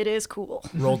it is cool.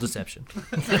 Roll deception.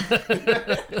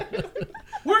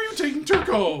 Where are you taking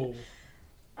Turco?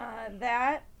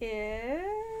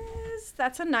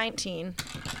 That's a 19.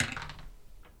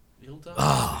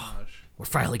 We're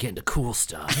finally getting to cool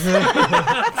stuff.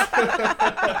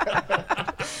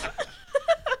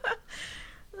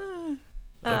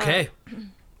 Okay.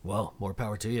 Well, more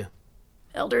power to you.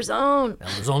 Elder Zone.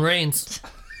 Elder Zone reigns.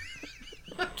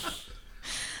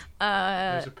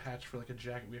 There's a patch for like a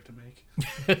jacket we have to make.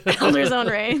 Elder Zone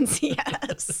reigns.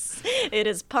 Yes. It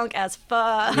is punk as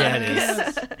fuck. Yeah, it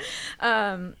is. All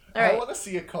I right. want to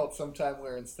see a cult sometime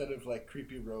where instead of like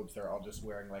creepy robes, they're all just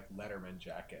wearing like Letterman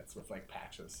jackets with like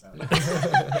patches.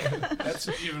 That's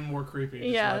even more creepy.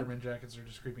 Just Yeah. Letterman jackets are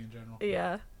just creepy in general.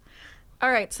 Yeah.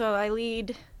 All right. So I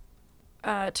lead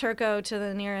Turco to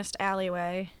the nearest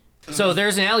alleyway. So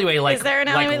there's an alleyway like Is there an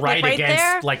alleyway, like right like, right against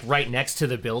there? like right next to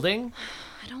the building.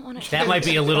 I don't want to. That might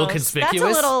be a little conspicuous.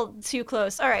 That's a little too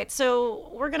close. All right. So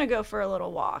we're gonna go for a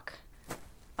little walk.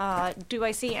 Do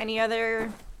I see any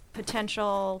other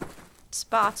potential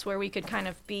spots where we could kind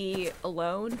of be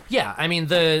alone? Yeah, I mean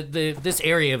this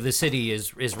area of the city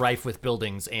is rife with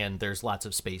buildings, and there's lots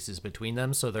of spaces between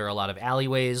them. So there are a lot of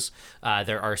alleyways.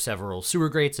 There are several sewer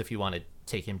grates if you want to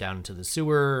take him down into the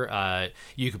sewer.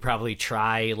 You could probably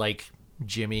try like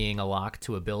jimmying a lock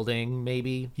to a building.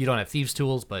 Maybe you don't have thieves'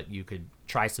 tools, but you could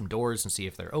try some doors and see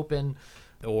if they're open,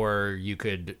 or you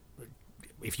could.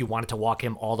 If you wanted to walk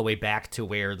him all the way back to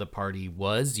where the party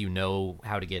was, you know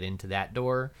how to get into that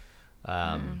door.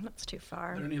 That's too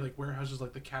far. Are there any like warehouses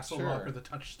like the Castle Sure. Rock or the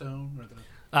Touchstone or the?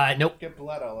 Nope. Get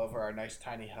blood all over our nice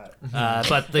tiny hut.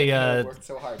 But the Worked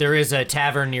so hard. there is a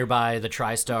tavern nearby, the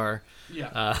TriStar,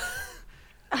 Yeah.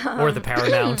 or the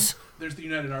Paramount. There's the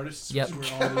United Artists. Yep.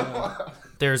 Which were all the,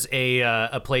 There's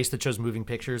a place that shows moving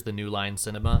pictures, the New Line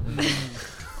Cinema.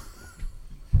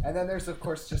 And then there's of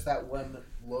course just that one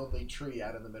lonely tree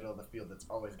out in the middle of the field that's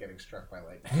always getting struck by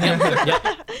lightning.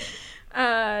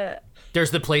 There's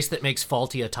the place that makes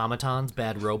faulty automatons,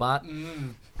 Bad Robot.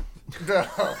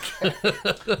 Okay.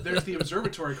 there's the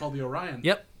observatory called the Orion.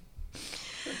 Yep.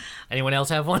 Anyone else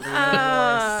have one? There's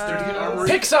the armory.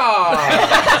 Pixar!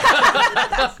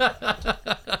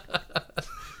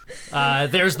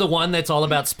 There's the one that's all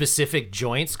about specific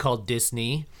joints called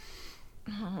Disney.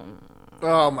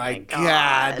 Oh my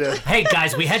god. Hey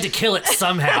guys, we had to kill it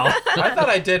somehow. I thought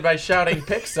I did by shouting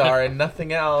Pixar and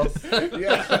nothing else.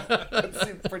 Yeah, that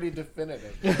seemed pretty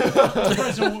definitive.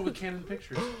 Surprised no one went with Canon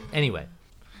Pictures. Anyway,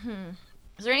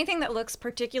 Is there anything that looks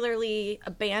particularly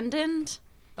abandoned?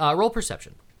 roll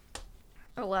perception.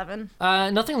 11.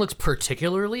 Nothing looks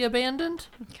particularly abandoned.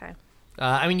 Okay.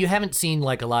 I mean, you haven't seen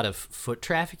like a lot of foot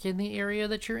traffic in the area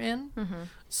that you're in,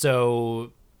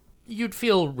 so you'd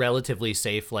feel relatively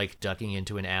safe, like ducking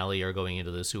into an alley or going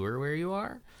into the sewer where you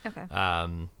are. Okay.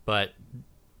 But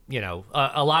you know,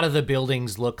 a lot of the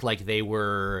buildings look like they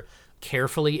were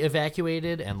carefully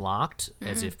evacuated and locked,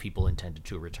 as if people intended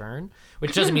to return.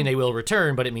 Which doesn't mean they will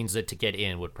return, but it means that to get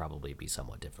in would probably be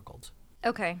somewhat difficult.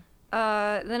 Okay.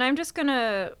 Then I'm just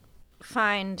gonna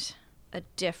find a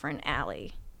different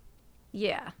alley.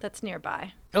 Yeah, that's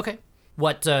nearby. Okay.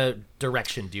 What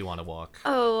direction do you want to walk?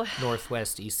 Oh,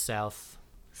 Northwest, east, south?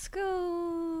 let's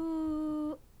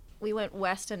go. We went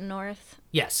west and north.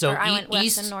 Yeah, so Or I went west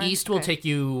east and north, east will okay. take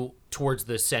you towards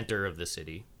the center of the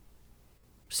city.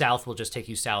 South will just take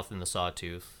you south in the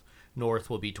Sawtooth. North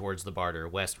will be towards the Barter.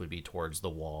 West would be towards the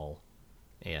wall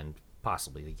and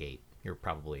possibly the gate. You're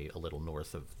probably a little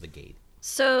north of the gate.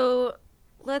 So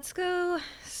let's go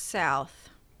south.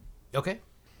 Okay.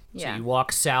 Yeah. So you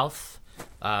walk south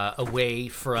away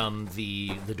from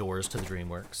the doors to the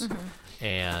DreamWorks. Mm-hmm.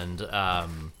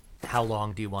 And how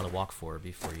long do you want to walk for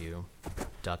before you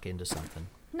duck into something?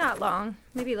 Not long.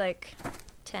 Maybe like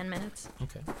 10 minutes.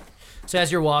 Okay. So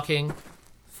as you're walking,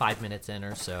 5 minutes in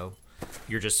or so,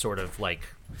 you're just sort of like,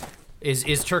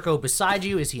 is Turco beside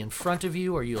you? Is he in front of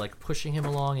you? Are you like pushing him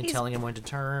along and He's- telling him when to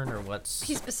turn, or what's?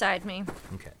 He's beside me.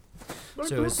 Okay.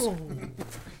 So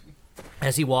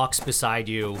as he walks beside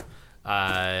you,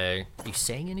 are you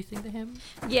saying anything to him?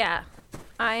 Yeah.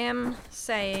 I am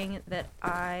saying that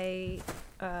I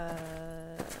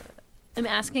am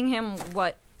asking him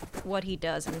what he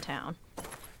does in town.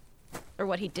 Or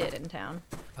what he did in town.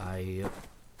 I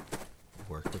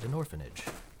worked at an orphanage.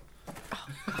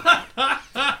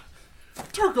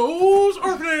 Turco's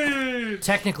Orphanage!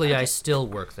 Technically, I still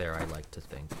work there, I like to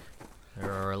think.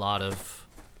 There are a lot of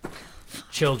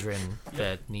children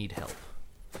that need help.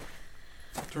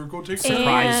 Turco takes And-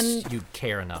 Surprised you'd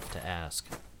care enough to ask.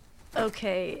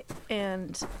 Okay,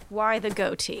 and why the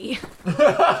goatee?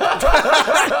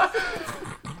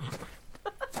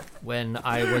 When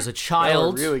I was a Now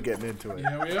child, we're really getting into it.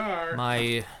 Yeah, we are.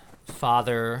 my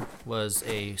father was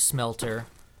a smelter,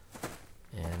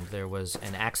 and there was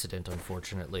an accident,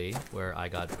 unfortunately, where I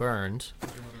got burned,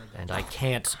 and I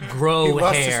can't grow He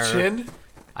lost hair. his chin?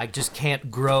 I just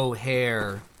can't grow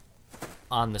hair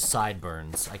on the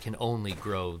sideburns. I can only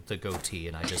grow the goatee,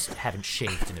 and I just haven't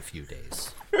shaved in a few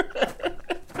days.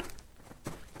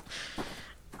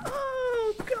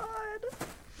 Oh, God.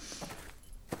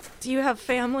 Do you have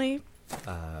family?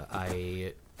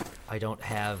 I don't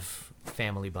have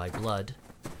family by blood.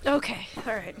 Okay,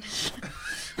 all right.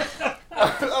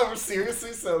 Oh,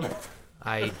 seriously? So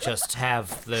I just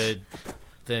have the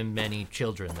many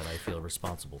children that I feel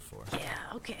responsible for. Yeah,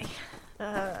 okay.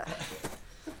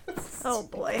 Oh,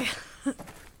 boy. What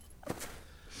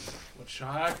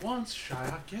Shayak wants,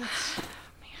 Shayak gets.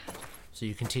 So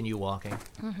you continue walking.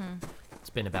 Mm-hmm. It's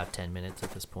been about 10 minutes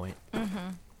at this point. Mm-hmm.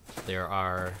 There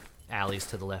are alleys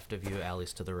to the left of you,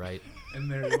 alleys to the right. And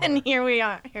there you are. And here we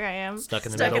are. Here I am. Stuck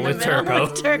in the middle with middle Turco.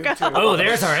 with Turco. Oh,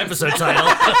 there's our episode title.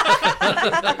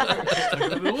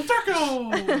 Little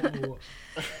Turco!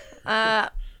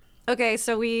 Okay,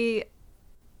 so we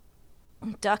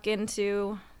duck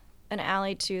into an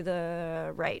alley to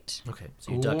the right. Okay,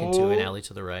 so you duck into an alley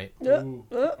to the right. Ooh.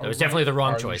 That was definitely the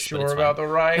wrong Are you choice. sure but it's about fine.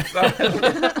 the right?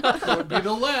 Would be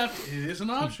the left. It is an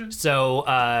option.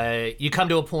 So you come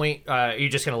to a point. You're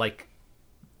just gonna like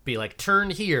be like turn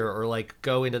here or like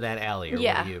go into that alley or what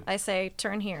Yeah, do you? I say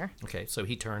turn here. Okay, so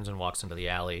he turns and walks into the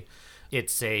alley.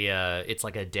 It's it's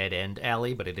like a dead end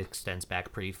alley, but it extends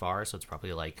back pretty far, so it's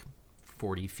probably like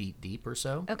 40 feet deep or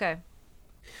so. Okay.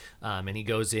 And he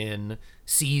goes in,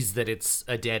 sees that it's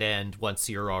a dead end once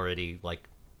you're already like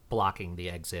blocking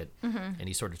the exit, and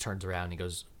he sort of turns around and he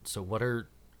goes, "So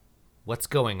what's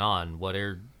going on? Why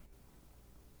did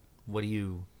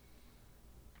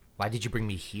you bring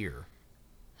me here?"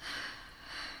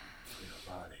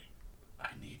 I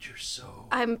need your soul.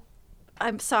 I'm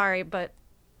sorry, but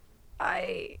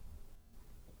I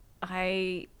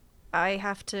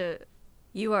have to.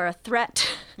 You are a threat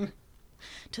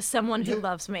to someone who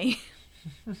loves me.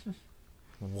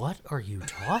 What are you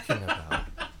talking about?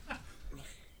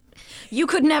 You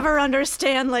could never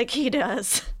understand like he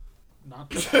does.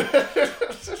 Not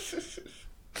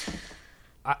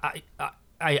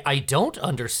I don't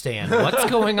understand what's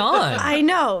going on. I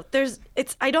know.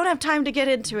 I don't have time to get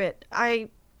into it. I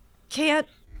can't.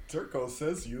 Turco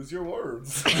says use your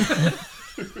words.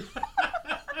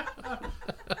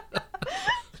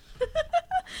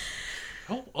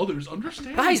 help others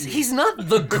understand. Guys, you. he's not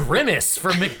the Grimace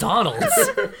from McDonald's.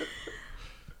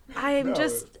 I'm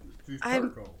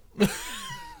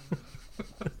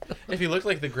If he looked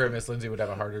like the Grimace, Lindsay would have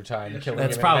a harder time killing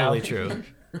That's him. probably true.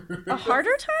 a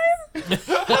harder time?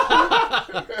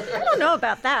 I don't know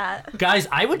about that. Guys,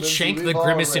 I would shank the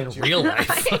Grimace in real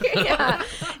life.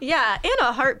 Yeah, in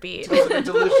a heartbeat.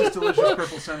 delicious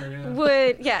purple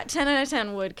center. Yeah. 10 out of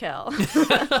 10 would kill.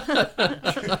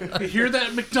 You hear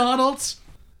that, McDonald's?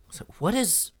 So what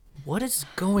is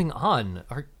going on?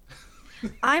 Who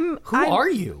I'm are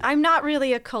you? I'm not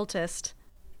really a cultist.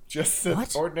 Just an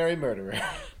What? ordinary murderer.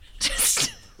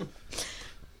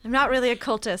 I'm not really a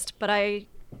cultist, but I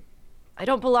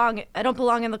don't belong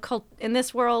in the cult in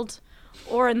this world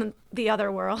or in the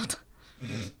other world.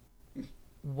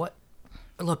 What?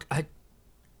 Look,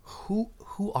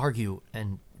 who are you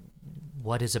and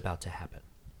what is about to happen?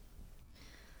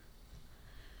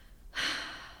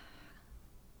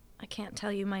 I can't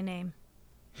tell you my name.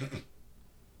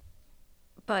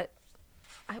 But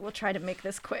I will try to make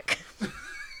this quick.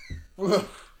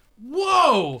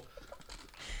 Whoa!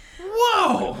 What do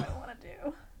I want to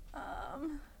do?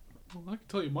 Well, I can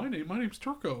tell you my name. My name's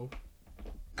Turco.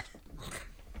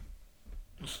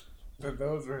 But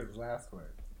those were his last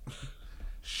words.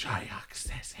 Shayak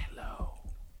says hello.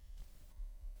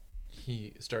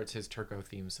 He starts his Turco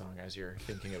theme song as you're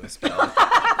thinking of a spell.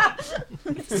 How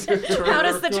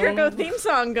does the Turco theme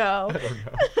song go?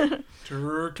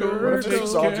 Turco. What if this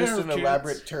was all takes just care an of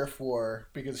elaborate kids? turf war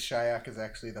because Shayak is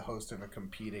actually the host of a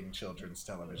competing children's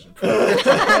television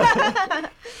program?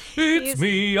 It's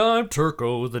me, I'm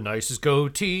Turco, the nicest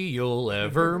goatee you'll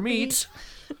ever meet.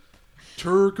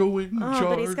 Turco in charge.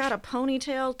 But he's got a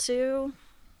ponytail too.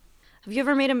 Have you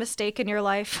ever made a mistake in your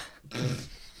life?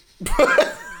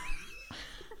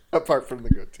 Apart from the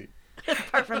goatee.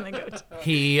 Apart from the goat.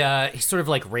 He sort of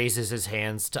like raises his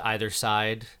hands to either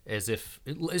side as if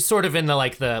sort of in the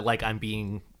like I'm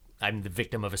the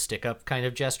victim of a stick up kind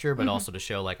of gesture, but also to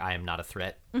show like I am not a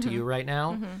threat to you right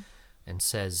now, and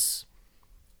says,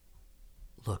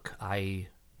 "Look, I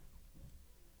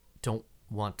don't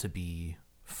want to be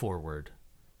forward.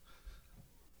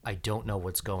 I don't know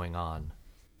what's going on,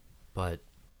 but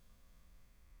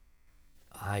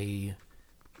I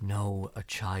know a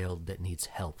child that needs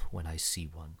help when I see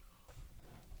one."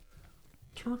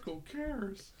 Turco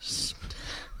cares.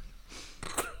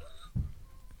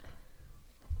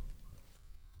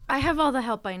 I have all the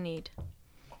help I need.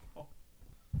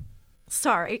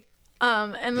 Sorry.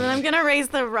 And then I'm gonna raise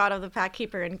the Rod of the Pact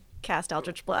Keeper and cast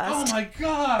Eldritch Blast. Oh my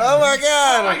god! Oh my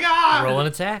god! Oh my god! Roll an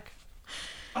attack.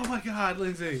 Oh my god,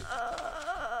 Lindsay.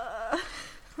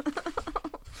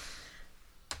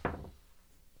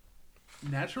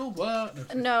 Natural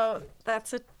what? No,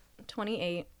 that's a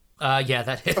 28. Yeah,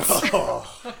 that hits. Go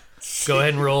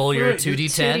ahead and roll your Wait,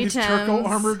 2d10. His turco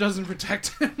armor doesn't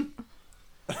protect him.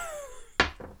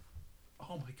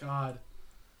 Oh my god.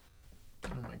 Oh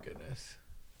my goodness.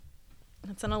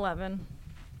 That's an 11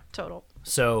 total.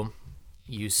 So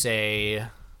you say,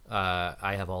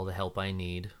 I have all the help I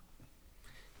need.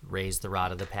 Raise the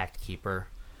Rod of the Pact Keeper.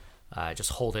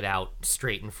 Just hold it out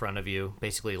straight in front of you,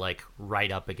 basically like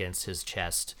right up against his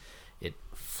chest. It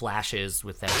flashes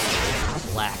with that sort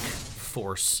of black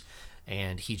force,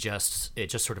 and it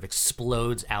just sort of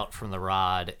explodes out from the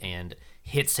rod and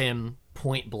hits him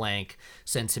point blank,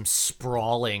 sends him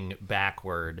sprawling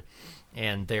backward,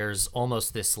 and there's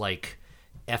almost this like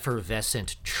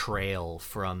effervescent trail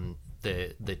from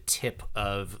the tip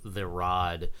of the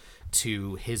rod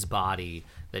to his body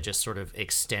that just sort of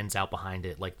extends out behind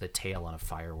it like the tail on a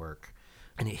firework.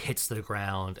 And it hits the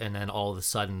ground, and then all of a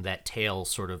sudden that tail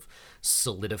sort of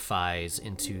solidifies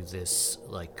into this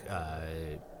like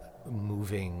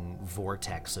moving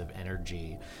vortex of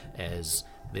energy as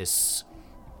this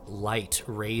light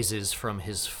raises from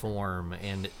his form.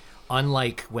 And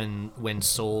unlike when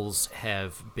souls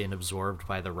have been absorbed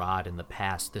by the rod in the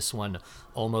past, this one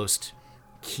almost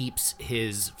keeps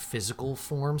his physical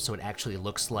form, so it actually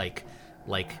looks like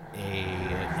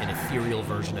an ethereal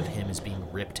version of him is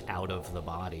being ripped out of the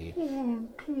body.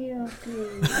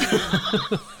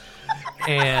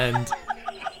 And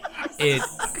it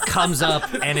comes up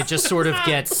and it just sort of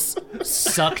gets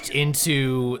sucked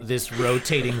into this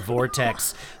rotating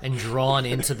vortex and drawn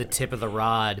into the tip of the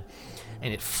rod,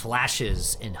 and it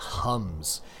flashes and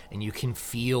hums, and you can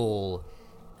feel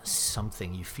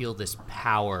something. You feel this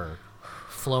power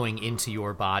flowing into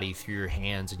your body through your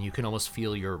hands, and you can almost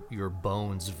feel your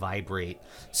bones vibrate,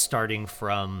 starting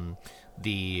from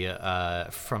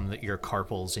your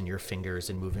carpals and your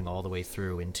fingers and moving all the way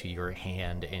through into your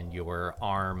hand and your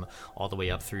arm, all the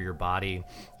way up through your body,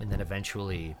 and then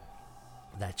eventually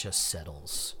that just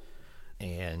settles,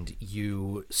 and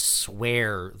you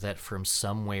swear that from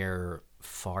somewhere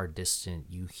far distant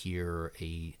you hear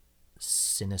a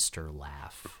sinister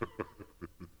laugh.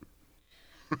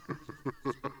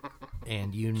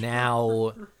 And you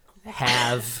now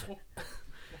have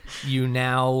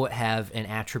an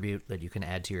attribute that you can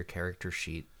add to your character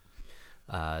sheet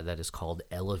that is called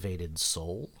Elevated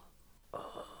Soul.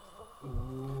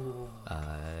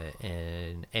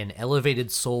 And an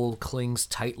elevated soul clings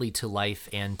tightly to life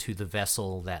and to the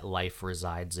vessel that life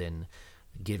resides in,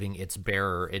 giving its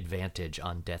bearer advantage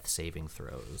on death saving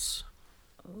throws.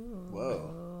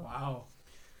 Whoa. Wow.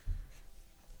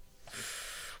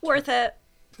 Worth it.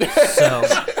 So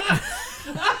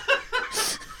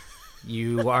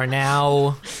you are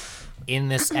now in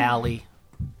this alley,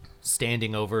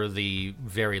 standing over the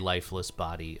very lifeless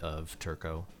body of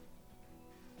Turco.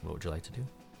 What would you like to do?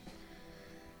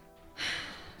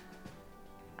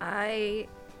 I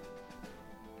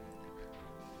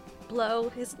blow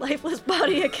his lifeless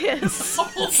body a kiss.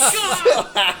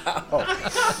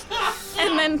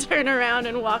 And then turn around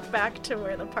and walk back to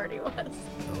where the party was.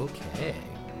 Okay.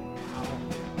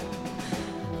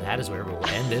 That is where we'll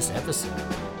end this episode.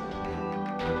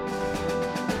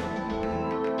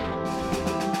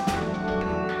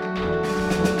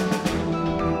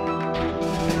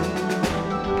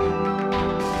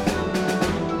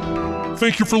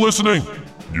 Thank you for listening.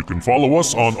 You can follow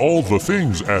us on all the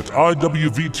things at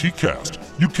IWVTcast.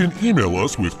 You can email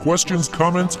us with questions,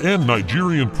 comments, and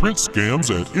Nigerian print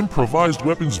scams at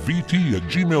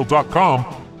improvisedweaponsvt@gmail.com.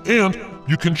 And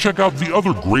you can check out the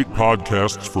other great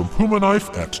podcasts from Puma Knife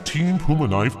at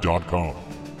teampumaknife.com.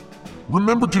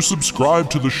 Remember to subscribe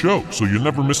to the show so you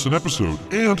never miss an episode,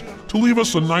 and to leave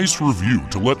us a nice review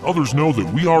to let others know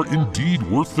that we are indeed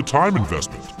worth the time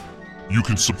investment. You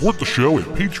can support the show at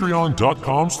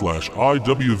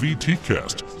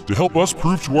patreon.com/IWVTcast to help us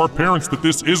prove to our parents that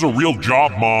this is a real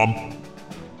job, Mom.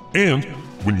 And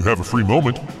when you have a free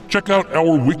moment, check out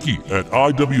our wiki at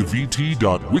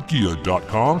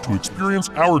iwvt.wikia.com to experience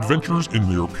our adventures in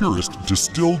their purest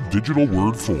distilled digital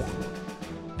word form.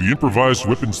 The Improvised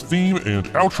Weapons theme and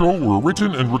outro were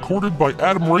written and recorded by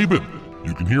Adam Rabin.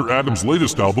 You can hear Adam's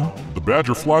latest album, The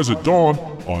Badger Flies at Dawn,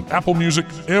 on Apple Music,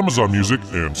 Amazon Music,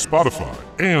 and Spotify.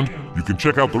 And you can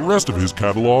check out the rest of his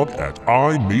catalog at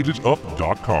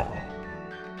imadeitup.com.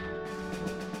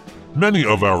 Many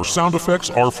of our sound effects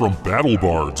are from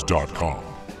battlebards.com.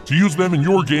 To use them in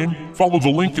your game, follow the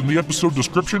link in the episode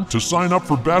description to sign up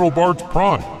for BattleBards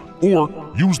Prime, or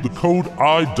use the code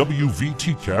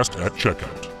IWVTcast at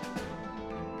checkout.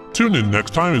 Tune in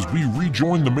next time as we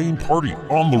rejoin the main party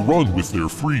on the run with their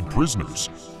freed prisoners.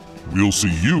 We'll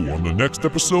see you on the next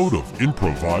episode of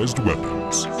Improvised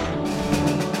Weapons.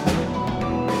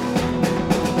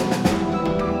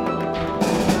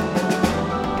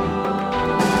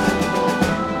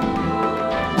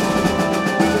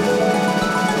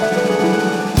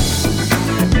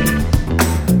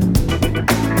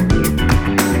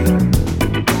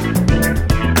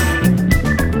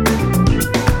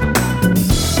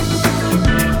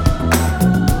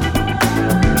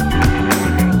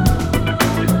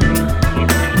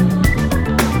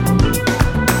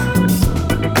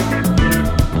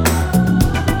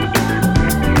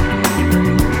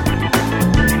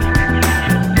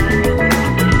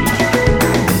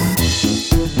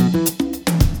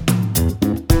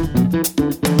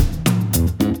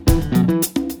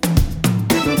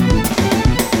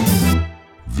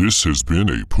 This has been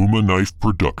a Puma Knife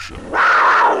production.